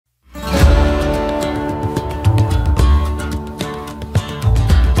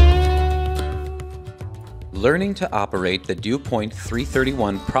Learning to operate the DewPoint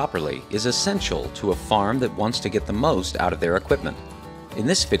 331 properly is essential to a farm that wants to get the most out of their equipment. In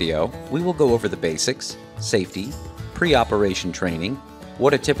this video, we will go over the basics, safety, pre-operation training,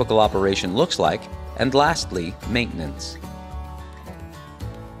 what a typical operation looks like, and lastly, maintenance.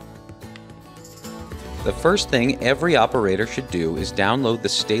 The first thing every operator should do is download the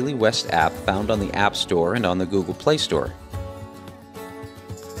Staheli West app found on the App Store and on the Google Play Store.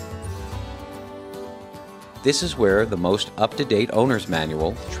 This is where the most up-to-date owner's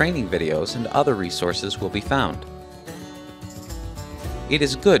manual, training videos, and other resources will be found. It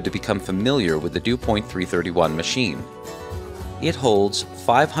is good to become familiar with the DewPoint 331 machine. It holds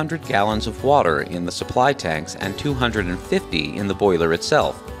 500 gallons of water in the supply tanks and 250 in the boiler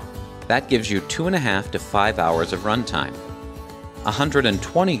itself. That gives you 2.5 to 5 hours of runtime.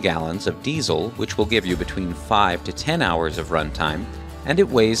 120 gallons of diesel, which will give you between 5 to 10 hours of runtime, and it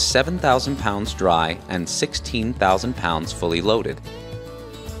weighs 7,000 pounds dry and 16,000 pounds fully loaded.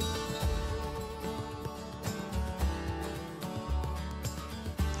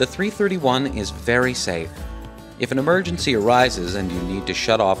 The 331 is very safe. If an emergency arises and you need to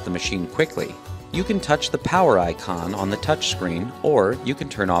shut off the machine quickly, you can touch the power icon on the touchscreen, or you can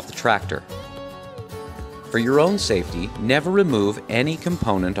turn off the tractor. For your own safety, never remove any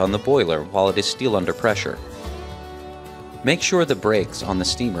component on the boiler while it is still under pressure. Make sure the brakes on the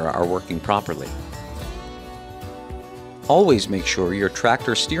steamer are working properly. Always make sure your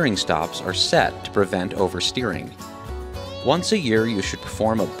tractor steering stops are set to prevent oversteering. Once a year, you should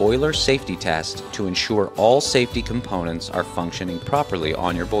perform a boiler safety test to ensure all safety components are functioning properly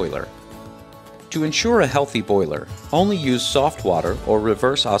on your boiler. To ensure a healthy boiler, only use soft water or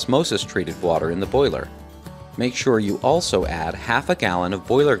reverse osmosis treated water in the boiler. Make sure you also add half a gallon of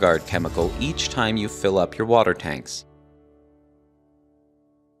boiler guard chemical each time you fill up your water tanks.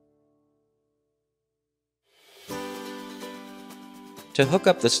 To hook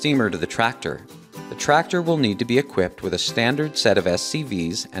up the steamer to the tractor will need to be equipped with a standard set of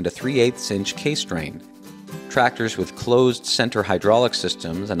SCVs and a 3/8 inch case drain. Tractors with closed center hydraulic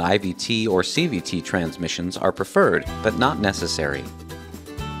systems and IVT or CVT transmissions are preferred, but not necessary.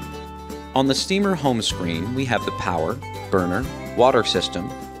 On the steamer home screen, we have the power, burner, water system,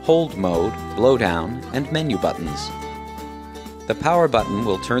 hold mode, blowdown, and menu buttons. The power button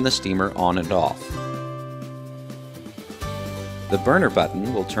will turn the steamer on and off. The burner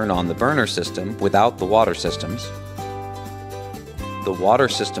button will turn on the burner system without the water systems. The water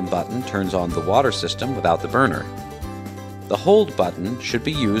system button turns on the water system without the burner. The hold button should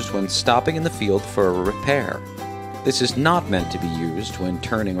be used when stopping in the field for a repair. This is not meant to be used when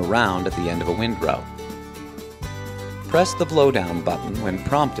turning around at the end of a windrow. Press the blowdown button when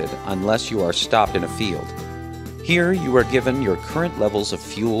prompted unless you are stopped in a field. Here you are given your current levels of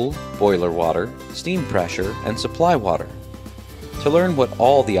fuel, boiler water, steam pressure, and supply water. To learn what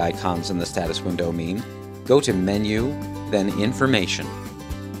all the icons in the status window mean, go to Menu, then Information.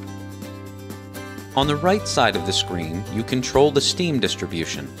 On the right side of the screen, you control the steam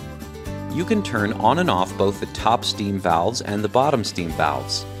distribution. You can turn on and off both the top steam valves and the bottom steam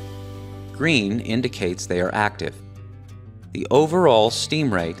valves. Green indicates they are active. The overall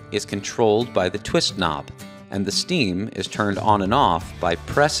steam rate is controlled by the twist knob, and the steam is turned on and off by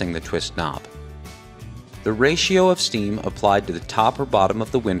pressing the twist knob. The ratio of steam applied to the top or bottom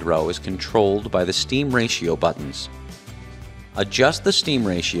of the windrow is controlled by the steam ratio buttons. Adjust the steam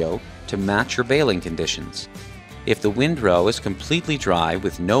ratio to match your baling conditions. If the windrow is completely dry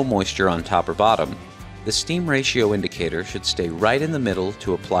with no moisture on top or bottom, the steam ratio indicator should stay right in the middle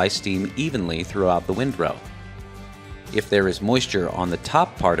to apply steam evenly throughout the windrow. If there is moisture on the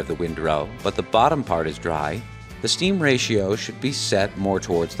top part of the windrow but the bottom part is dry, the steam ratio should be set more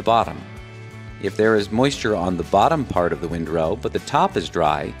towards the bottom. If there is moisture on the bottom part of the windrow but the top is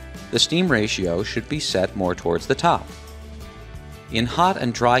dry, the steam ratio should be set more towards the top. In hot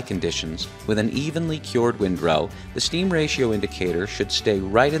and dry conditions, with an evenly cured windrow, the steam ratio indicator should stay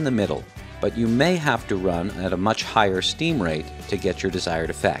right in the middle, but you may have to run at a much higher steam rate to get your desired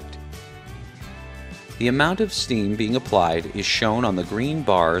effect. The amount of steam being applied is shown on the green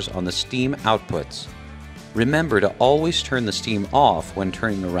bars on the steam outputs. Remember to always turn the steam off when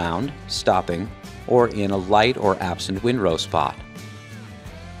turning around, stopping, or in a light or absent windrow spot.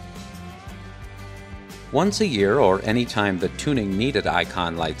 Once a year or any time the Tuning Needed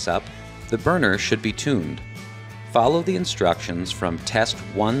icon lights up, the burner should be tuned. Follow the instructions from Test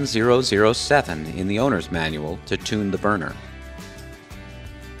 1007 in the owner's manual to tune the burner.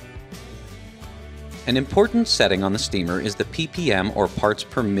 An important setting on the steamer is the ppm or parts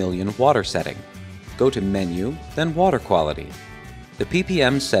per million water setting. Go to Menu, then Water Quality. The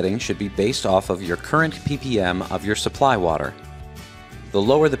ppm setting should be based off of your current ppm of your supply water. The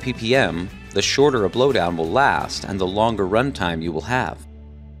lower the ppm, the shorter a blowdown will last and the longer runtime you will have.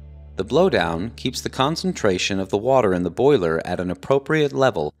 The blowdown keeps the concentration of the water in the boiler at an appropriate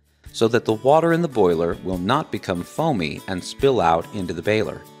level so that the water in the boiler will not become foamy and spill out into the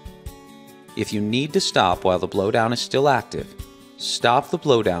baler. If you need to stop while the blowdown is still active, stop the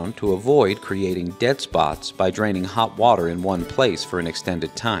blowdown to avoid creating dead spots by draining hot water in one place for an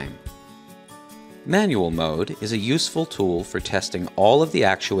extended time. Manual mode is a useful tool for testing all of the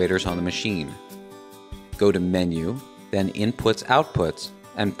actuators on the machine. Go to Menu, then Inputs Outputs,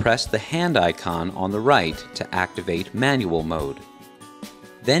 and press the hand icon on the right to activate manual mode.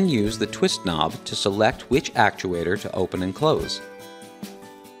 Then use the twist knob to select which actuator to open and close.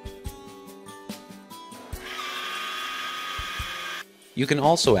 You can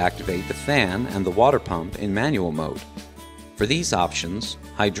also activate the fan and the water pump in manual mode. For these options,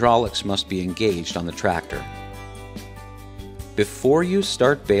 hydraulics must be engaged on the tractor. Before you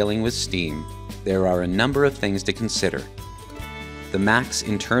start baling with steam, there are a number of things to consider. The max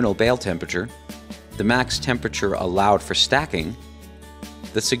internal bale temperature, the max temperature allowed for stacking,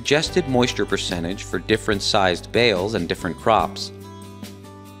 the suggested moisture percentage for different sized bales and different crops,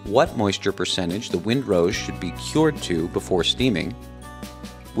 what moisture percentage the windrows should be cured to before steaming,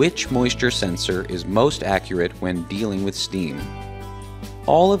 which moisture sensor is most accurate when dealing with steam.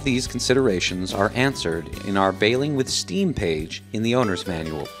 All of these considerations are answered in our Baling with Steam page in the Owner's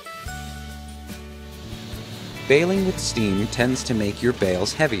Manual. Baling with steam tends to make your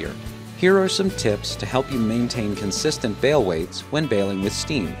bales heavier. Here are some tips to help you maintain consistent bale weights when baling with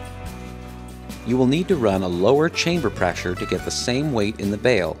steam. You will need to run a lower chamber pressure to get the same weight in the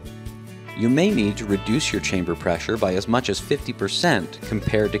bale. You may need to reduce your chamber pressure by as much as 50%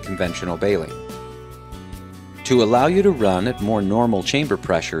 compared to conventional baling. To allow you to run at more normal chamber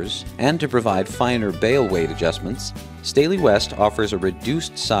pressures and to provide finer bale weight adjustments, Staheli West offers a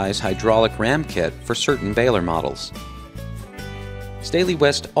reduced size hydraulic ram kit for certain baler models. Staheli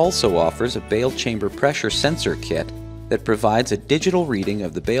West also offers a bale chamber pressure sensor kit that provides a digital reading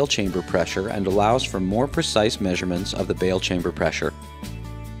of the bale chamber pressure and allows for more precise measurements of the bale chamber pressure.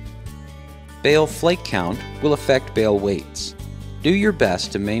 Bale flake count will affect bale weights. Do your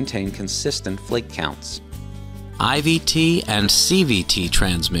best to maintain consistent flake counts. IVT and CVT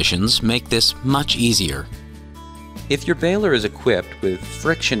transmissions make this much easier. If your baler is equipped with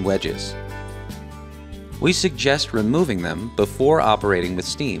friction wedges, we suggest removing them before operating with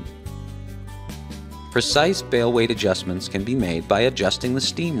steam. Precise bale weight adjustments can be made by adjusting the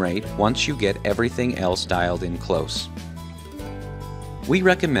steam rate once you get everything else dialed in close. We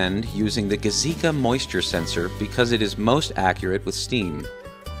recommend using the Gazika moisture sensor because it is most accurate with steam.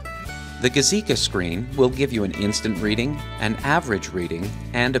 The Gazika screen will give you an instant reading, an average reading,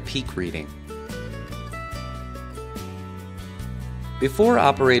 and a peak reading. Before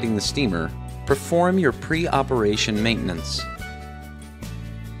operating the steamer, perform your pre-operation maintenance.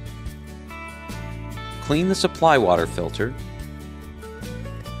 Clean the supply water filter,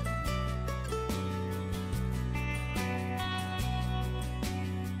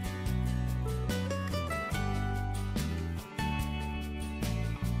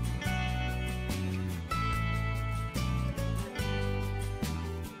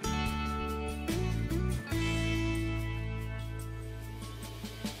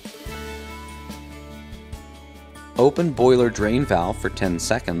 open boiler drain valve for 10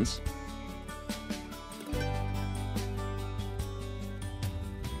 seconds,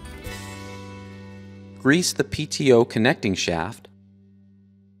 grease the PTO connecting shaft,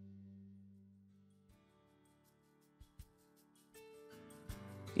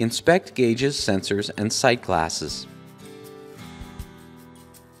 inspect gauges, sensors, and sight glasses.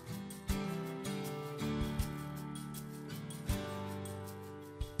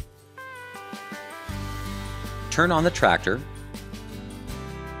 Turn on the tractor,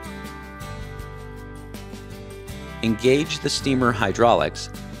 engage the steamer hydraulics,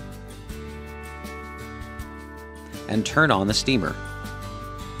 and turn on the steamer.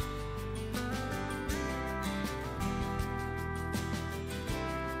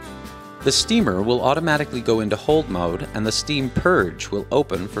 The steamer will automatically go into hold mode and the steam purge will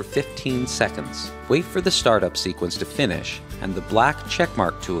open for 15 seconds. Wait for the startup sequence to finish and the black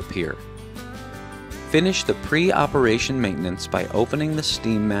checkmark to appear. Finish the pre-operation maintenance by opening the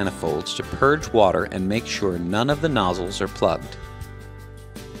steam manifolds to purge water and make sure none of the nozzles are plugged.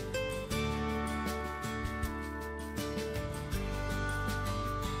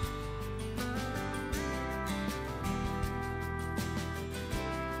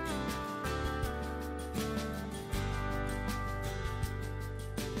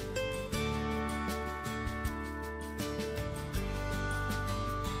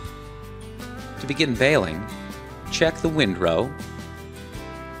 begin baling, check the windrow,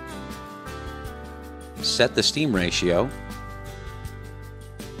 set the steam ratio,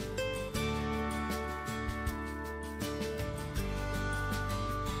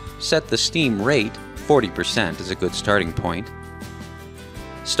 set the steam rate. 40% is a good starting point.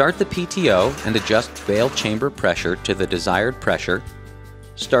 Start the PTO and adjust bale chamber pressure to the desired pressure.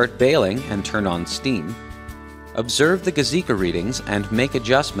 Start baling and turn on steam. Observe the Gazika readings and make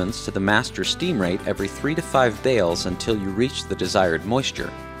adjustments to the master steam rate every 3 to 5 bales until you reach the desired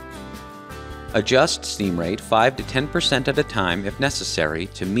moisture. Adjust steam rate 5 to 10% at a time if necessary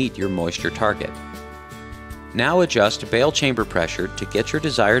to meet your moisture target. Now adjust bale chamber pressure to get your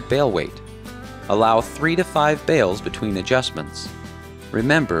desired bale weight. Allow 3 to 5 bales between adjustments.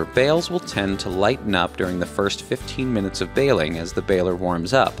 Remember, bales will tend to lighten up during the first 15 minutes of baling as the baler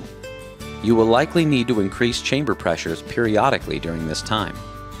warms up. You will likely need to increase chamber pressures periodically during this time.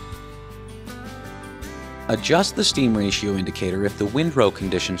 Adjust the steam ratio indicator if the windrow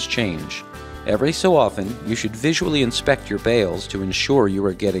conditions change. Every so often, you should visually inspect your bales to ensure you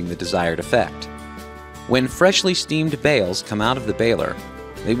are getting the desired effect. When freshly steamed bales come out of the baler,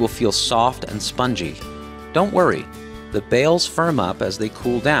 they will feel soft and spongy. Don't worry, the bales firm up as they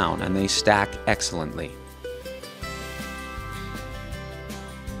cool down and they stack excellently.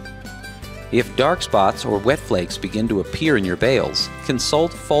 If dark spots or wet flakes begin to appear in your bales,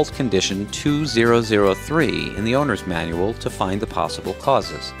 consult fault condition 2003 in the owner's manual to find the possible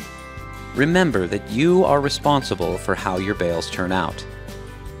causes. Remember that you are responsible for how your bales turn out.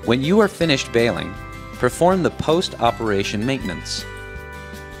 When you are finished baling, perform the post-operation maintenance.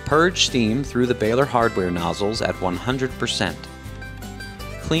 Purge steam through the baler hardware nozzles at 100%.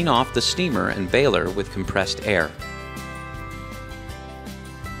 Clean off the steamer and baler with compressed air.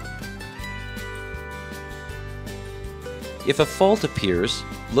 If a fault appears,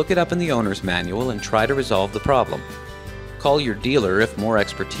 look it up in the owner's manual and try to resolve the problem. Call your dealer if more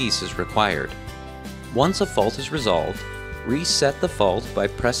expertise is required. Once a fault is resolved, reset the fault by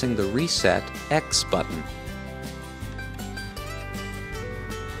pressing the Reset X button.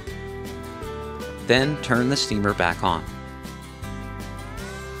 Then turn the steamer back on.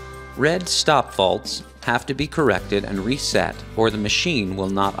 Red stop faults have to be corrected and reset or the machine will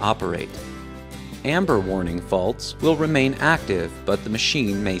not operate. Amber warning faults will remain active, but the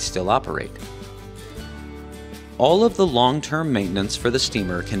machine may still operate. All of the long-term maintenance for the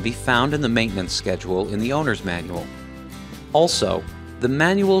steamer can be found in the maintenance schedule in the owner's manual. Also, the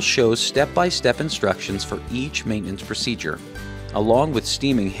manual shows step-by-step instructions for each maintenance procedure. Along with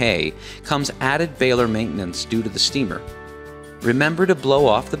steaming hay comes added baler maintenance due to the steamer. Remember to blow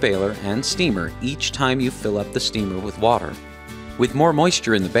off the baler and steamer each time you fill up the steamer with water. With more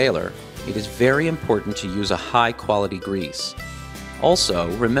moisture in the baler, it is very important to use a high-quality grease. Also,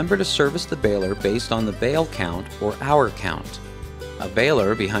 remember to service the baler based on the bale count or hour count. A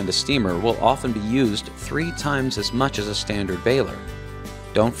baler behind a steamer will often be used 3 times as much as a standard baler.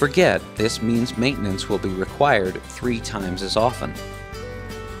 Don't forget, this means maintenance will be required 3 times as often.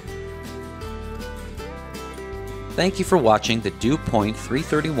 Thank you for watching the DewPoint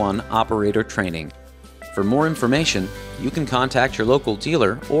 331 operator training. For more information, you can contact your local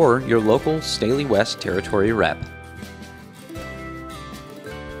dealer or your local Staheli West territory rep.